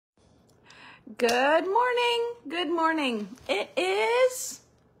Good morning. Good morning. It is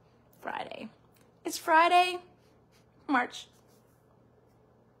Friday. It's Friday, March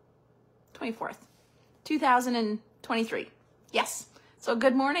 24th, 2023. Yes. So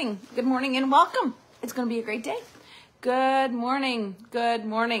good morning. Good morning and welcome. It's going to be a great day. Good morning. Good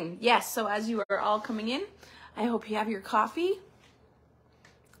morning. Yes. So as you are all coming in, I hope you have your coffee,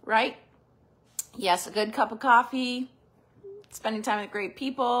 right? Yes. A good cup of coffee, spending time with great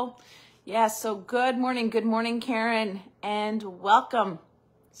people. Yes, so good morning, Karen, and welcome.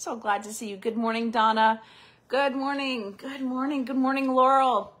 So glad to see you. Good morning, Donna. Good morning,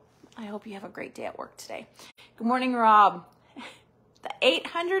 Laurel. I hope you have a great day at work today. Good morning, Rob. The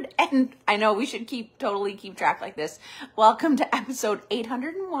 800, and I know we should totally keep track like this. Welcome to episode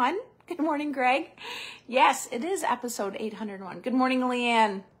 801. Good morning, Greg. Yes, it is episode 801. Good morning,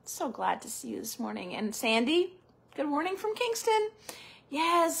 Leanne. So glad to see you this morning. And Sandy, good morning from Kingston.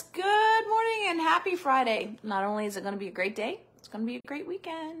 Yes, good morning and happy Friday. Not only is it going to be a great day, it's going to be a great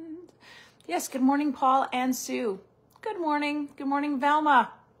weekend. Yes, good morning, Paul and Sue. Good morning. Good morning,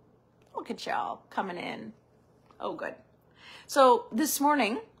 Velma. Look at y'all coming in. Oh, good. So this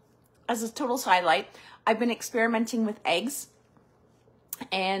morning, as a total sidelight, I've been experimenting with eggs.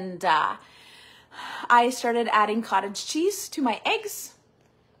 And I started adding cottage cheese to my eggs,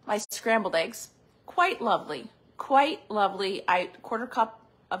 my scrambled eggs. Quite lovely. Quite lovely. Quarter cup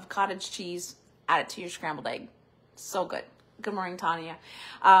of cottage cheese, add it to your scrambled egg. So good. Good morning, Tanya.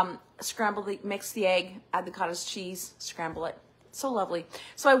 Mix the egg, add the cottage cheese, scramble it. So lovely.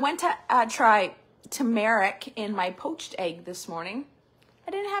 So I went to try turmeric in my poached egg this morning.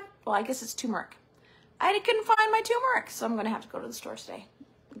 I didn't have, well, I guess it's turmeric. I couldn't find my turmeric, so I'm going to have to go to the store today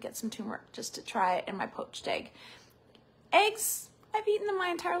and get some turmeric just to try it in my poached egg. Eggs, I've eaten them my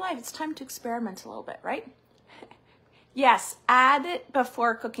entire life. It's time to experiment a little bit, right? Yes, add it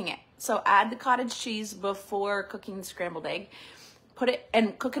before cooking it. So add the cottage cheese before cooking the scrambled egg. Put it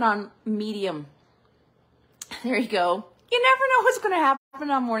and cook it on medium. There you go. You never know what's going to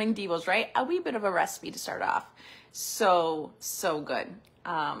happen on Morning Devos, right? A wee bit of a recipe to start off. So good.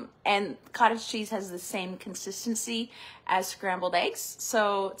 And cottage cheese has the same consistency as scrambled eggs.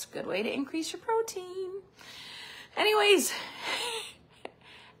 So it's a good way to increase your protein. Anyways,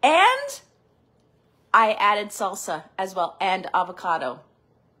 and I added salsa as well and avocado.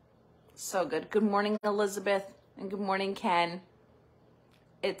 So good. Good morning, Elizabeth, and good morning, Ken.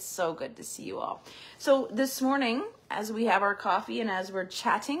 It's so good to see you all. So this morning, as we have our coffee and as we're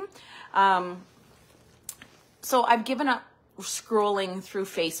chatting, so I've given up scrolling through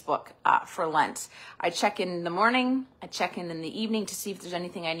Facebook for Lent. I check in the morning, I check in the evening to see if there's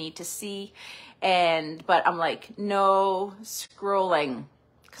anything I need to see, but I'm like, no scrolling,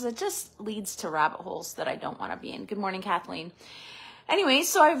 because it just leads to rabbit holes that I don't want to be in. Good morning, Kathleen. Anyway,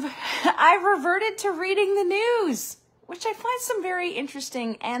 so I've reverted to reading the news, which I find some very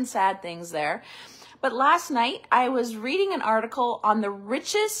interesting and sad things there. But last night I was reading an article on the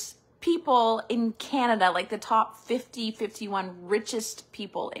richest people in Canada, like the top 51 richest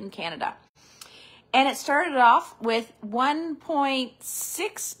people in Canada. And it started off with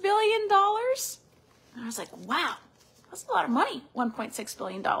 $1.6 billion. And I was like, wow. That's a lot of money, $1.6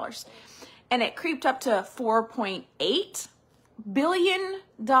 billion. And it creeped up to $4.8 billion,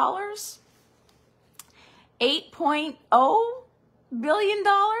 $8.0 billion,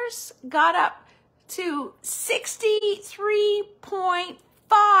 got up to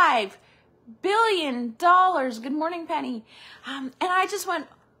 $63.5 billion. Good morning, Penny. And I just went,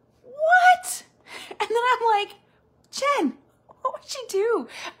 what? And then I'm like, Jen, what would she do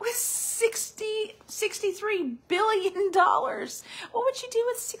with $63 billion? What would she do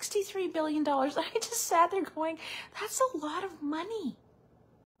with $63 billion? I just sat there going, that's a lot of money.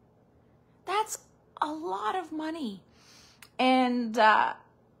 That's a lot of money. And,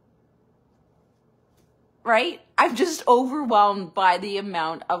 right? I'm just overwhelmed by the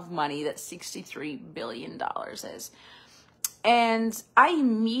amount of money that $63 billion is. And I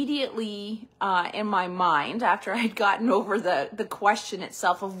immediately, in my mind, after I'd gotten over the question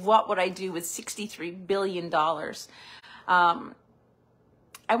itself of what would I do with $63 billion, I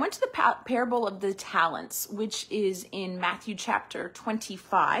went to the parable of the talents, which is in Matthew chapter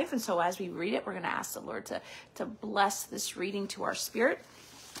 25. And so as we read it, we're going to ask the Lord to bless this reading to our spirit.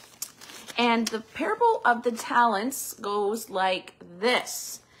 And the parable of the talents goes like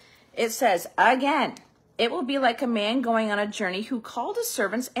this. It says, again, it will be like a man going on a journey who called his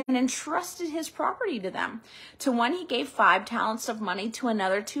servants and entrusted his property to them. To one he gave 5 talents of money, to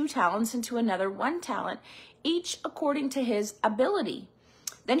another 2 talents, and to another 1 talent, each according to his ability.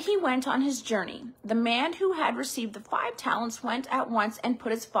 Then he went on his journey. The man who had received the 5 talents went at once and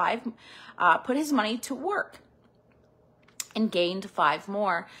put his money to work and gained 5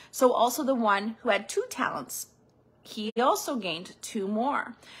 more. So also the one who had 2 talents, he also gained 2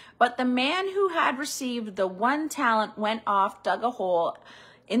 more. But the man who had received the 1 talent went off, dug a hole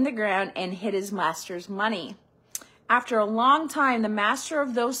in the ground, and hid his master's money. After a long time, the master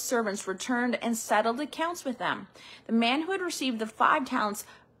of those servants returned and settled accounts with them. The man who had received the 5 talents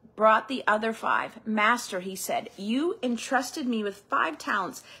brought the other 5. Master, he said, you entrusted me with 5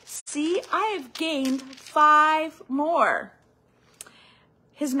 talents. See, I have gained 5 more.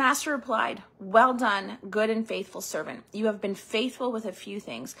 His master replied, well done, good and faithful servant. You have been faithful with a few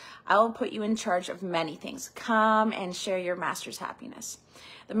things. I will put you in charge of many things. Come and share your master's happiness.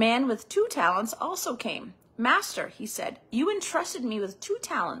 The man with 2 talents also came. Master, he said, you entrusted me with 2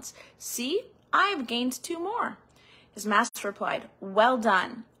 talents. See, I have gained 2 more. His master replied, well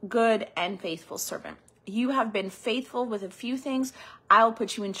done, good and faithful servant. You have been faithful with a few things. I will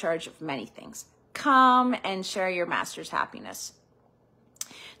put you in charge of many things. Come and share your master's happiness.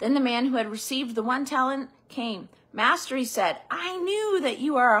 Then the man who had received the 1 talent came. Master, he said, I knew that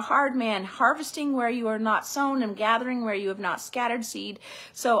you are a hard man, harvesting where you are not sown and gathering where you have not scattered seed.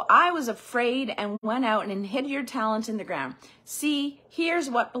 So I was afraid and went out and hid your talent in the ground. See, here's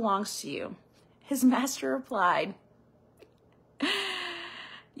what belongs to you. His master replied,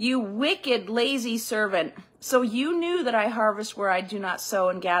 you wicked, lazy servant. So you knew that I harvest where I do not sow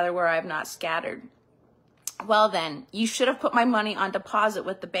and gather where I have not scattered. Well then, you should have put my money on deposit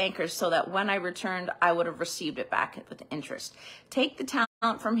with the bankers so that when I returned, I would have received it back with interest. Take the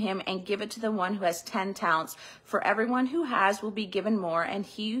talent from him and give it to the one who has 10 talents. For everyone who has will be given more, and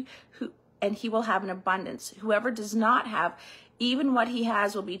he will have an abundance. Whoever does not have, even what he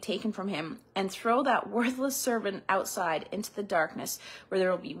has will be taken from him. And throw that worthless servant outside into the darkness, where there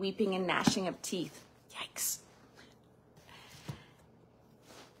will be weeping and gnashing of teeth. Yikes.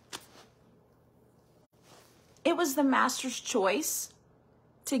 It was the master's choice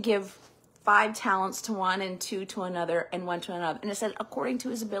to give 5 talents to one and 2 to another and 1 to another. And it said, according to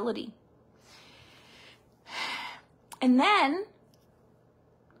his ability. And then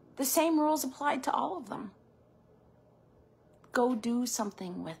the same rules applied to all of them. Go do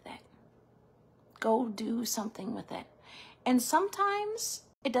something with it. Go do something with it. And sometimes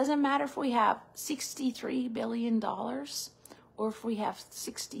it doesn't matter if we have $63 billion or if we have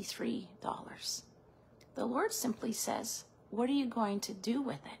 $63. The Lord simply says, what are you going to do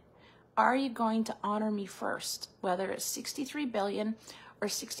with it? Are you going to honor me first? Whether it's 63 billion or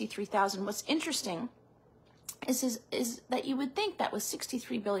 63,000. What's interesting is that you would think that with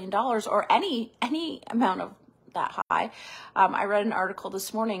 $63 billion or any amount of that high. I read an article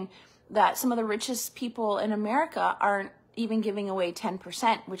this morning that some of the richest people in America aren't even giving away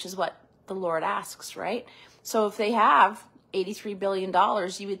 10%, which is what the Lord asks, right? So if they have $83 billion,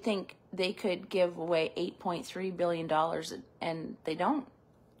 you would think they could give away $8.3 billion, and they don't.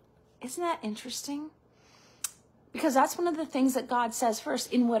 Isn't that interesting? Because that's one of the things that God says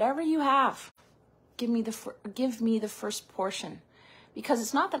first. In whatever you have, give me the first portion. Because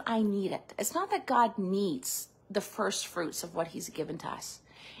it's not that I need it. It's not that God needs the first fruits of what he's given to us.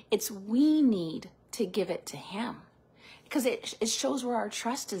 It's we need to give it to him. Because it shows where our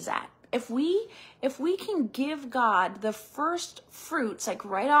trust is at. If we can give God the first fruits, like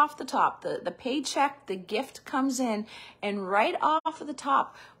right off the top, the paycheck, the gift comes in, and right off of the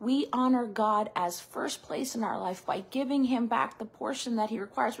top, we honor God as first place in our life by giving him back the portion that he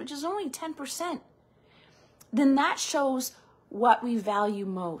requires, which is only 10%. Then that shows what we value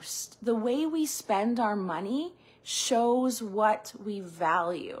most. The way we spend our money shows what we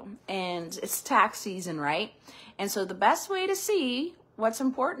value. And it's tax season, right? And so the best way to see what's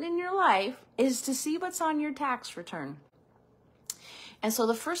important in your life is to see what's on your tax return. And so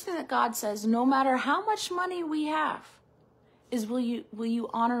the first thing that God says, no matter how much money we have, is will you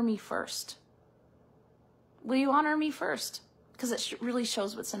honor me first? Will you honor me first? Because it really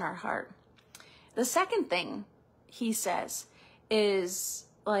shows what's in our heart. The second thing he says is,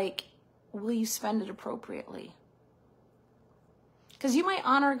 like, will you spend it appropriately? Because you might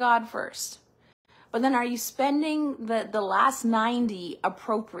honor God first, but then are you spending the last 90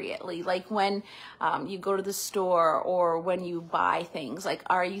 appropriately? Like when you go to the store or when you buy things, like,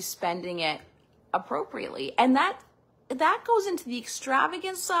 are you spending it appropriately? And that goes into the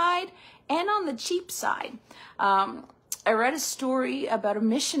extravagant side and on the cheap side. I read a story about a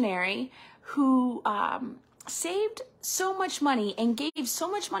missionary who saved so much money and gave so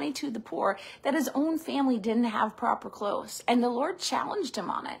much money to the poor that his own family didn't have proper clothes. And the Lord challenged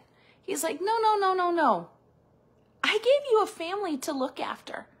him on it. He's like, no. I gave you a family to look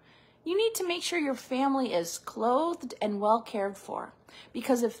after. You need to make sure your family is clothed and well cared for,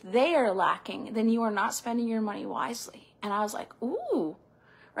 because if they are lacking, then you are not spending your money wisely. And I was like, ooh,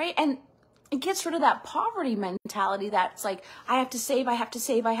 right? And it gets rid of that poverty mentality that's like, I have to save, I have to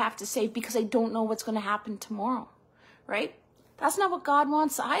save, I have to save because I don't know what's going to happen tomorrow, right? That's not what God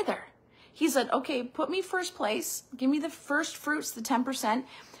wants either. He said, okay, put me first place, give me the first fruits, the 10%,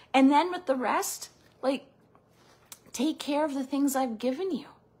 and then with the rest, like, take care of the things I've given you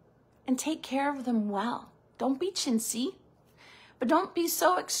and take care of them well. Don't be chintzy, but don't be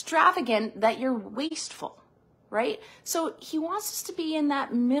so extravagant that you're wasteful. Right? So he wants us to be in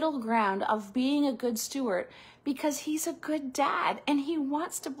that middle ground of being a good steward because he's a good dad and he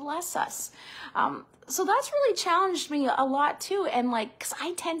wants to bless us. So that's really challenged me a lot too. And like, cause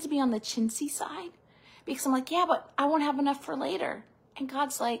I tend to be on the chintzy side because I'm like, yeah, but I won't have enough for later. And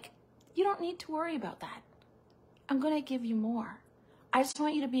God's like, you don't need to worry about that. I'm going to give you more. I just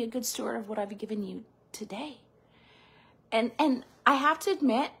want you to be a good steward of what I've given you today. And I have to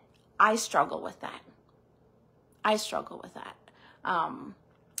admit, I struggle with that. I struggle with that. I'm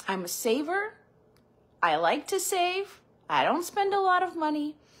a saver. I like to save. I don't spend a lot of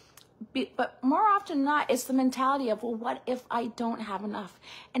money. But more often than not, it's the mentality of, well, what if I don't have enough?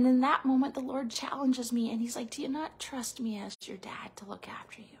 And in that moment, the Lord challenges me and he's like, do you not trust me as your dad to look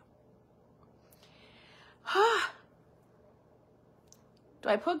after you? Do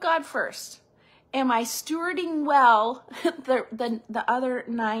I put God first? Am I stewarding well the other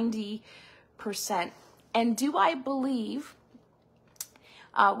 90%? And do I believe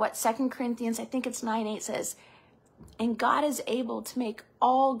what 2 Corinthians, I think it's 9:8 says, and God is able to make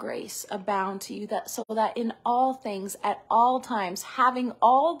all grace abound to you, so that in all things, at all times, having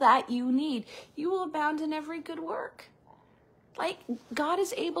all that you need, you will abound in every good work. Like, God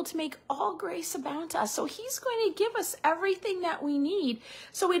is able to make all grace abound to us. So he's going to give us everything that we need,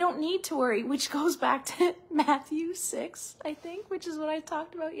 so we don't need to worry, which goes back to Matthew 6, I think, which is what I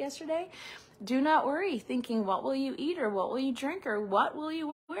talked about yesterday. Do not worry, thinking, what will you eat, or what will you drink, or what will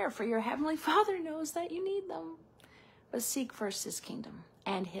you wear? For your heavenly Father knows that you need them. But seek first his kingdom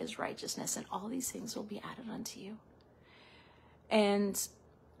and his righteousness, and all these things will be added unto you. And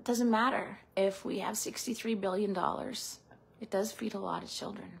it doesn't matter if we have $63 billion. It does feed a lot of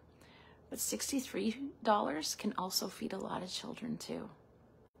children. But $63 can also feed a lot of children too,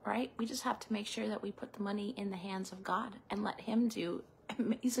 right? We just have to make sure that we put the money in the hands of God and let him do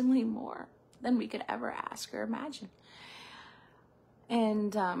amazingly more than we could ever ask or imagine.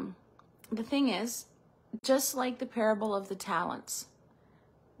 And the thing is, just like the parable of the talents,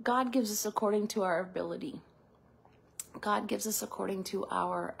 God gives us according to our ability. God gives us according to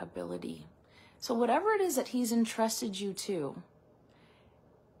our ability. So whatever it is that he's entrusted you to,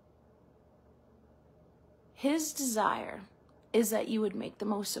 his desire is that you would make the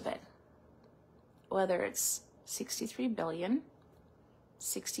most of it. Whether it's 63 billion,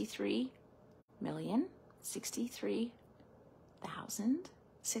 63 million,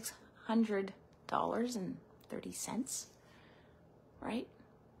 $63,600.30, right?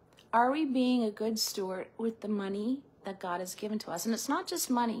 Are we being a good steward with the money that God has given to us? And it's not just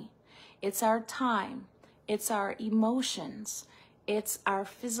money. It's our time. It's our emotions. It's our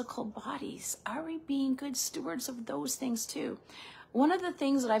physical bodies. Are we being good stewards of those things too? One of the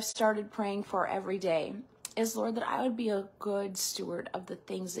things that I've started praying for every day is, Lord, that I would be a good steward of the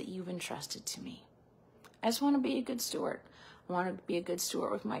things that you've entrusted to me. I just want to be a good steward. I want to be a good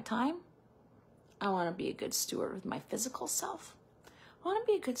steward with my time. I want to be a good steward with my physical self. I want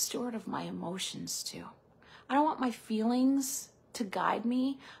to be a good steward of my emotions too. I don't want my feelings to guide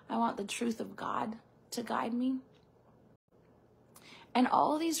me. I want the truth of God to guide me. And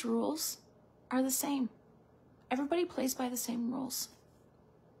all of these rules are the same. Everybody plays by the same rules.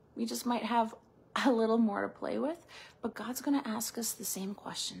 We just might have a little more to play with, but God's going to ask us the same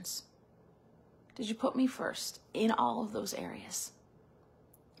questions. Did you put me first in all of those areas?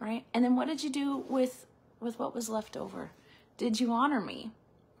 Right? And then what did you do with what was left over? Did you honor me?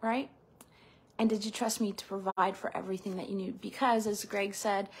 Right? And did you trust me to provide for everything that you need? Because as Greg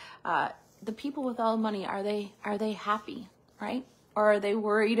said, the people with all the money, are they happy? Right? Or are they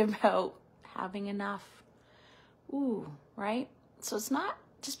worried about having enough? Ooh, right? So it's not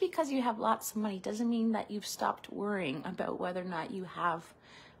just because you have lots of money doesn't mean that you've stopped worrying about whether or not you have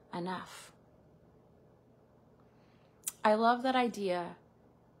enough. I love that idea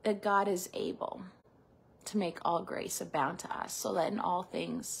that God is able to make all grace abound to us, so that in all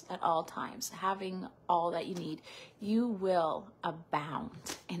things, at all times, having all that you need, you will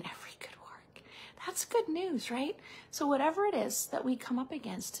abound in every good work. That's good news, right? So whatever it is that we come up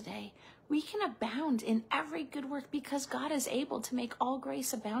against today, we can abound in every good work because God is able to make all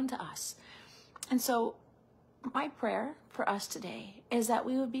grace abound to us. And so my prayer for us today is that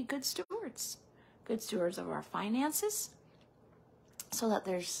we would be good stewards of our finances, so that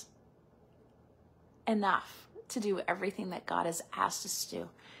there's enough to do everything that God has asked us to do.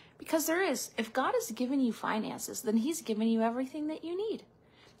 Because there is, if God has given you finances, then he's given you everything that you need.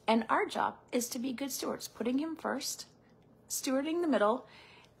 And our job is to be good stewards, putting him first, stewarding the middle,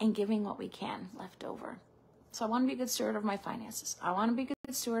 and giving what we can left over. So I want to be a good steward of my finances. I want to be a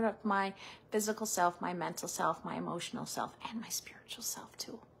good steward of my physical self, my mental self, my emotional self, and my spiritual self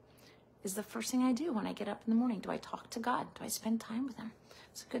too. Is the first thing I do when I get up in the morning. Do I talk to God? Do I spend time with him?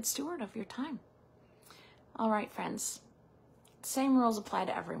 It's a good steward of your time. All right, friends. The same rules apply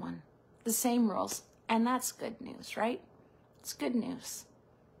to everyone. The same rules. And that's good news, right? It's good news.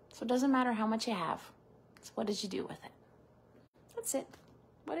 So it doesn't matter how much you have. It's what did you do with it? That's it.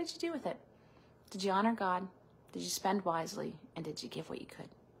 What did you do with it? Did you honor God? Did you spend wisely? And did you give what you could?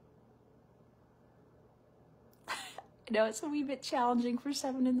 I know it's a wee bit challenging for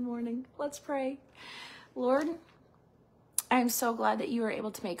 7 in the morning. Let's pray. Lord, I'm so glad that you are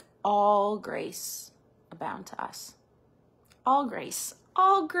able to make all grace abound to us. All grace.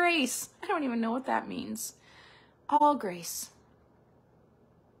 All grace. I don't even know what that means. All grace.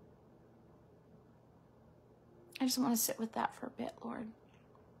 I just want to sit with that for a bit, Lord.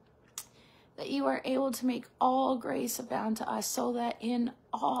 That you are able to make all grace abound to us, so that in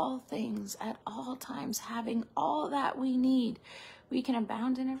all things, at all times, having all that we need, we can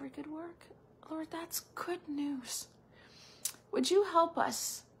abound in every good work. Lord, that's good news. Would you help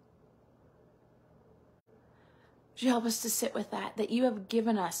us? Would you help us to sit with that you have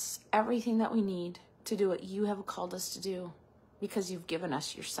given us everything that we need to do what you have called us to do, because you've given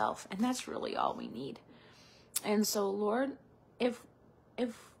us yourself, and that's really all we need. And so, Lord, if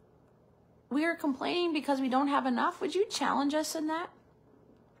we are complaining because we don't have enough, would you challenge us in that?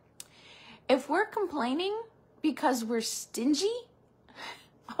 If we're complaining because we're stingy,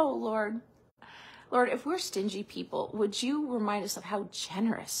 oh Lord, if we're stingy people, would you remind us of how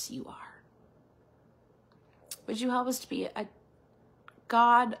generous you are? Would you help us to be a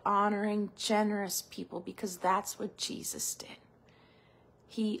God-honoring, generous people, because that's what Jesus did.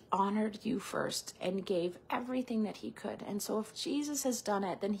 He honored you first and gave everything that he could. And so if Jesus has done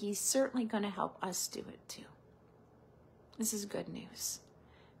it, then he's certainly going to help us do it too. This is good news.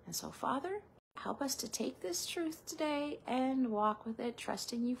 And so, Father, help us to take this truth today and walk with it,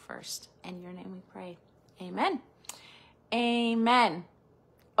 trusting you first. In your name we pray. Amen. Amen.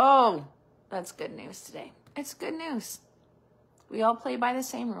 Oh, that's good news today. It's good news. We all play by the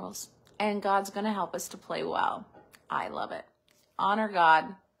same rules, and God's going to help us to play well. I love it. Honor God,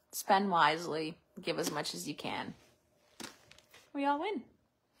 spend wisely, give as much as you can. We all win.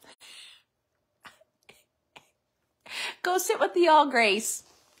 Go sit with the all grace.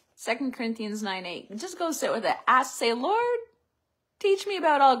 2 Corinthians 9:8. Just go sit with it. Say, Lord, teach me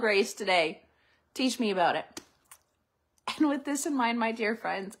about all grace today. Teach me about it. And with this in mind, my dear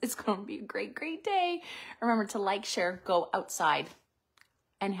friends, it's going to be a great, great day. Remember to like, share, go outside,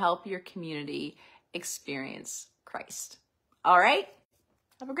 and help your community experience Christ. All right?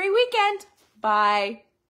 Have a great weekend. Bye.